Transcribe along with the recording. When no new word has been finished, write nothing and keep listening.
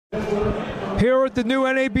Here with the new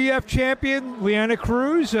NABF champion, LeAnna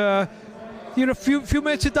Cruz. A few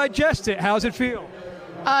minutes to digest it. How's it feel?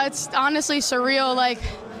 It's honestly surreal. Like,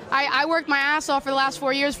 I worked my ass off for the last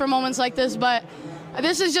 4 years for moments like this, but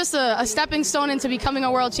this is just a stepping stone into becoming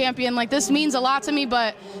a world champion. Like, this means a lot to me,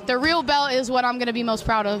 but the real belt is what I'm going to be most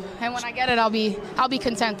proud of. And when I get it, I'll be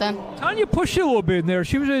content then. Tanya pushed you a little bit in there.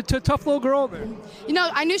 She was a tough little girl there. You know,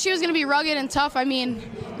 I knew she was going to be rugged and tough. I mean,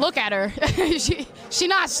 look at her. She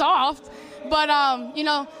not soft, but I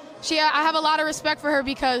have a lot of respect for her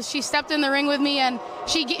because she stepped in the ring with me and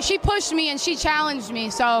she pushed me and she challenged me.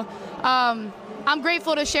 So I'm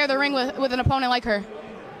grateful to share the ring with an opponent like her.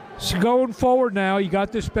 So going forward now, you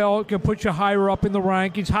got this belt, can put you higher up in the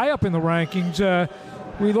rankings, high up in the rankings.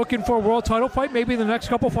 We looking for a world title fight, maybe in the next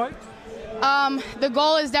couple fights? The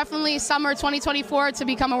goal is definitely summer 2024 to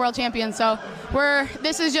become a world champion. So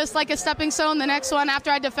this is just like a stepping stone. The next one,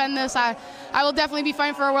 after I defend this, I will definitely be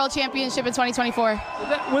fighting for a world championship in 2024.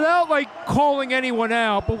 Without like calling anyone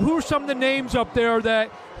out, but who are some of the names up there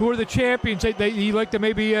who are the champions that you like to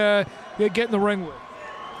maybe get in the ring with?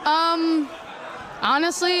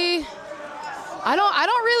 Honestly, I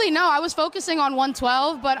don't really know. I was focusing on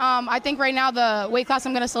 112, but I think right now the weight class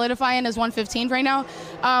I'm going to solidify in is 115 right now.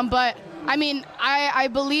 But I mean, I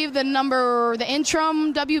believe the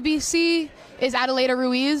interim WBC is Adelaida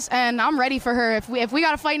Ruiz, and I'm ready for her. If we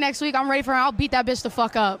got to fight next week, I'm ready for her. I'll beat that bitch the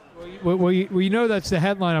fuck up. Well, you know that's the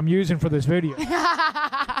headline I'm using for this video.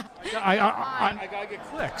 I got to get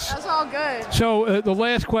clicks. That's all good. So the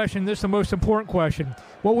last question, this is the most important question.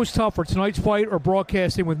 What was tougher, tonight's fight or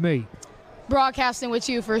broadcasting with me? Broadcasting with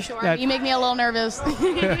you for sure. You make me a little nervous.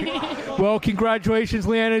 Well, congratulations,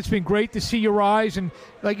 LeAnna. It's been great to see your rise, and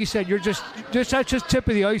like you said, that's just tip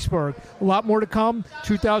of the iceberg. A lot more to come.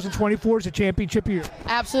 2024 is a championship year.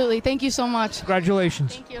 Absolutely. Thank you so much.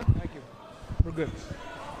 Congratulations. Thank you. Thank you. We're good.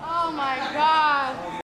 Oh my God.